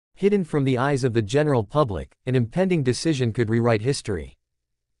hidden from the eyes of the general public, an impending decision could rewrite history.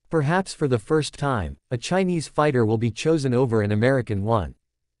 Perhaps for the first time, a Chinese fighter will be chosen over an American one.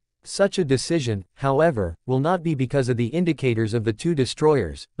 Such a decision, however, will not be because of the indicators of the two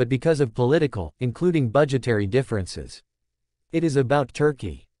destroyers, but because of political, including budgetary differences. It is about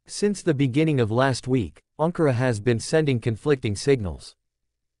Turkey. Since the beginning of last week, Ankara has been sending conflicting signals.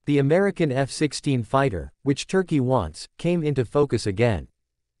 The American F-16 fighter, which Turkey wants, came into focus again.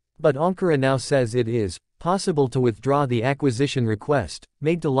 But Ankara now says it is possible to withdraw the acquisition request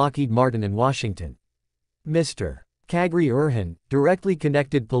made to Lockheed Martin and Washington. Mr. Kagri Erhan, directly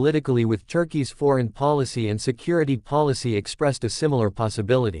connected politically with Turkey's foreign policy and security policy, expressed a similar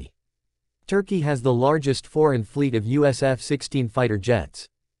possibility. Turkey has the largest foreign fleet of US F-16 fighter jets.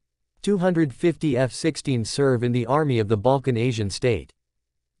 250 F-16s serve in the army of the Balkan Asian state.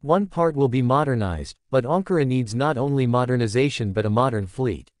 One part will be modernized, but Ankara needs not only modernization but a modern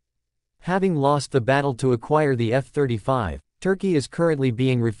fleet. Having lost the battle to acquire the F-35, Turkey is currently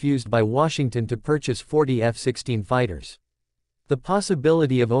being refused by Washington to purchase 40 F-16 fighters. The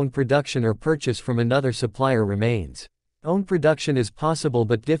possibility of own production or purchase from another supplier remains. Own production is possible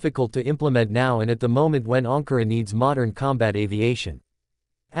but difficult to implement now and at the moment when Ankara needs modern combat aviation.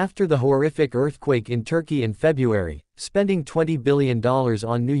 After the horrific earthquake in Turkey in February, spending $20 billion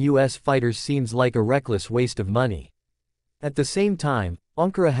on new US fighters seems like a reckless waste of money. At the same time,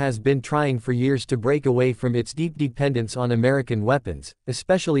 Ankara has been trying for years to break away from its deep dependence on American weapons,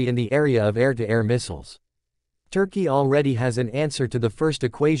 especially in the area of air-to-air missiles. Turkey already has an answer to the first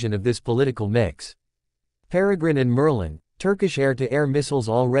equation of this political mix. Peregrine and Merlin, Turkish air-to-air missiles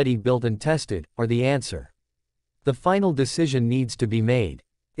already built and tested, are the answer. The final decision needs to be made.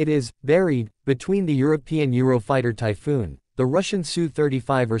 It is buried between the European Eurofighter Typhoon, the Russian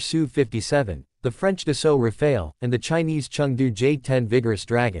Su-35 or Su-57, the French Dassault Rafale, and the Chinese Chengdu J-10 Vigorous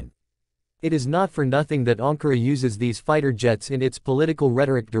Dragon. It is not for nothing that Ankara uses these fighter jets in its political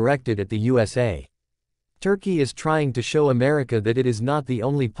rhetoric directed at the USA. Turkey is trying to show America that it is not the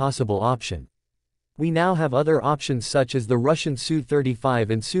only possible option. We now have other options such as the Russian Su-35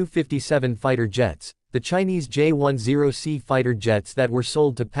 and Su-57 fighter jets, the Chinese J-10C fighter jets that were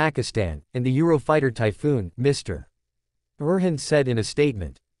sold to Pakistan, and the Eurofighter Typhoon, Mr. Erhan said in a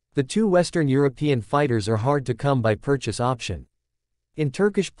statement. The two Western European fighters are hard to come by purchase option. In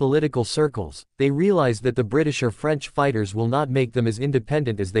Turkish political circles, they realize that the British or French fighters will not make them as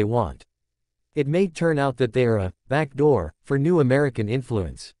independent as they want. It may turn out that they are a backdoor for new American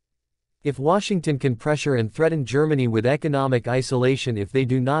influence. If Washington can pressure and threaten Germany with economic isolation if they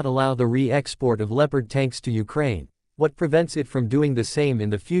do not allow the re-export of Leopard tanks to Ukraine, what prevents it from doing the same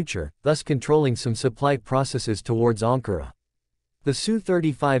in the future, thus controlling some supply processes towards Ankara? The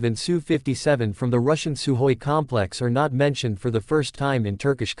Su-35 and Su-57 from the Russian Sukhoi complex are not mentioned for the first time in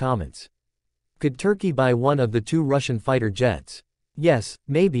Turkish comments. Could Turkey buy one of the two Russian fighter jets? Yes,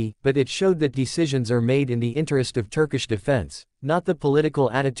 maybe, but it showed that decisions are made in the interest of Turkish defense, not the political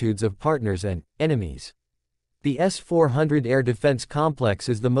attitudes of partners and enemies. The S-400 air defense complex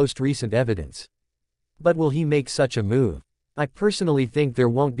is the most recent evidence. But will he make such a move? I personally think there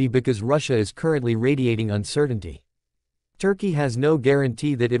won't be because Russia is currently radiating uncertainty. Turkey has no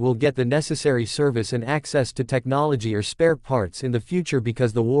guarantee that it will get the necessary service and access to technology or spare parts in the future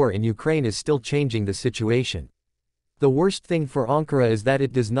because the war in Ukraine is still changing the situation. The worst thing for Ankara is that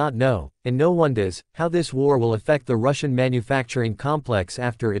it does not know, and no one does, how this war will affect the Russian manufacturing complex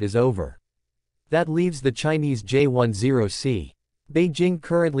after it is over. That leaves the Chinese J-10C. Beijing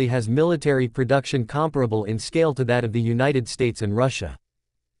currently has military production comparable in scale to that of the United States and Russia.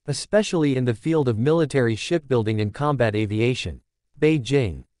 Especially in the field of military shipbuilding and combat aviation.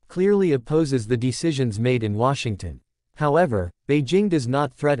 Beijing clearly opposes the decisions made in Washington. However, Beijing does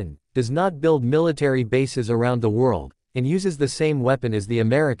not threaten, does not build military bases around the world, and uses the same weapon as the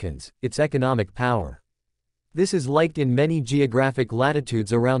Americans, its economic power. This is liked in many geographic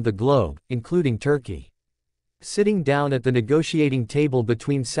latitudes around the globe, including Turkey. Sitting down at the negotiating table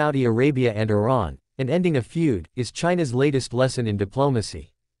between Saudi Arabia and Iran, and ending a feud, is China's latest lesson in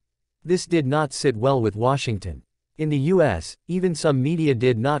diplomacy. This did not sit well with Washington. In the US, even some media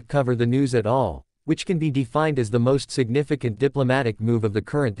did not cover the news at all, which can be defined as the most significant diplomatic move of the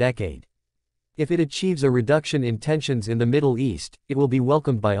current decade. If it achieves a reduction in tensions in the Middle East, it will be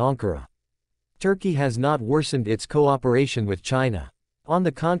welcomed by Ankara. Turkey has not worsened its cooperation with China. On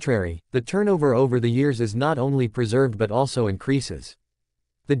the contrary, the turnover over the years is not only preserved but also increases.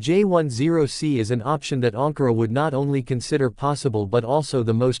 The J-10C is an option that Ankara would not only consider possible but also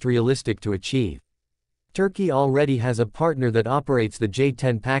the most realistic to achieve. Turkey already has a partner that operates the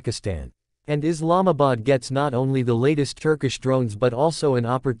J-10 Pakistan. And Islamabad gets not only the latest Turkish drones but also an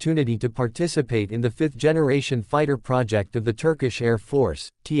opportunity to participate in the fifth-generation fighter project of the Turkish Air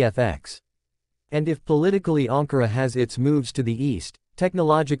Force, TFX. And if politically Ankara has its moves to the east,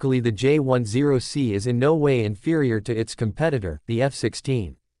 technologically the J-10C is in no way inferior to its competitor, the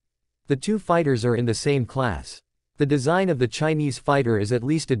F-16. The two fighters are in the same class. The design of the Chinese fighter is at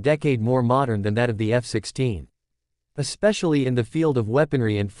least a decade more modern than that of the F-16. Especially in the field of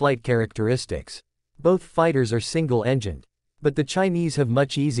weaponry and flight characteristics. Both fighters are single-engined. But the Chinese have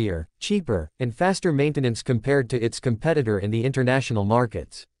much easier, cheaper, and faster maintenance compared to its competitor in the international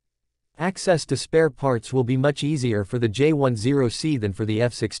markets. Access to spare parts will be much easier for the J-10C than for the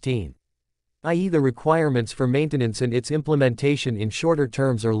F-16. I.e., the requirements for maintenance and its implementation in shorter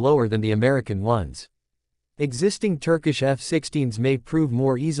terms are lower than the American ones. Existing Turkish F-16s may prove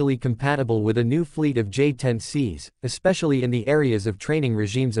more easily compatible with a new fleet of J-10Cs, especially in the areas of training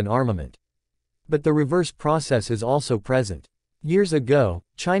regimes and armament. But the reverse process is also present. Years ago,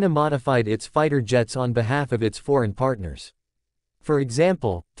 China modified its fighter jets on behalf of its foreign partners. For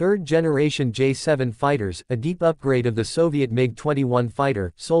example, third-generation J-7 fighters, a deep upgrade of the Soviet MiG-21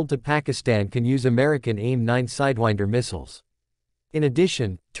 fighter, sold to Pakistan can use American AIM-9 Sidewinder missiles. In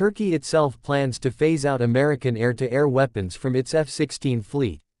addition, Turkey itself plans to phase out American air-to-air weapons from its F-16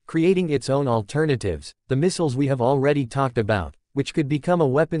 fleet, creating its own alternatives, the missiles we have already talked about, which could become a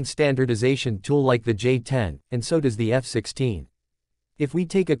weapon standardization tool like the J-10, and so does the F-16. If we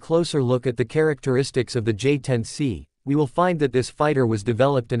take a closer look at the characteristics of the J-10C, we will find that this fighter was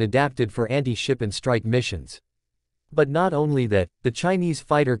developed and adapted for anti-ship and strike missions. But not only that, the Chinese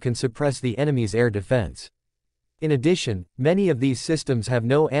fighter can suppress the enemy's air defense. In addition, many of these systems have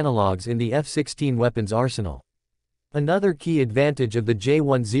no analogs in the F-16 weapons arsenal. Another key advantage of the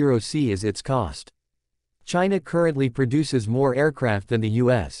J-10C is its cost. China currently produces more aircraft than the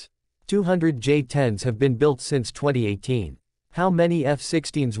US. 200 J-10s have been built since 2018. How many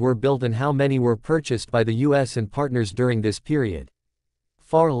F-16s were built and how many were purchased by the US and partners during this period?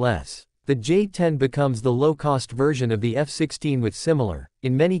 Far less. The J-10 becomes the low-cost version of the F-16 with similar,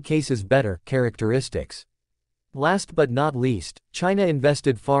 in many cases better, characteristics. Last but not least, China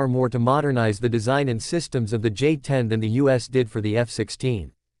invested far more to modernize the design and systems of the J-10 than the US did for the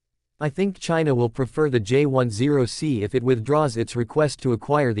F-16. I think China will prefer the J-10C if it withdraws its request to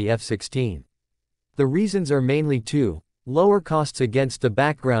acquire the F-16. The reasons are mainly two: lower costs against the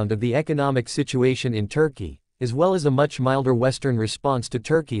background of the economic situation in Turkey, as well as a much milder Western response to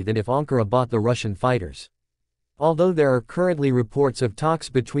Turkey than if Ankara bought the Russian fighters. Although there are currently reports of talks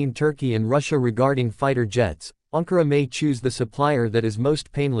between Turkey and Russia regarding fighter jets, Ankara may choose the supplier that is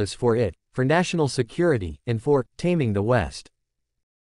most painless for it, for national security, and for taming the West.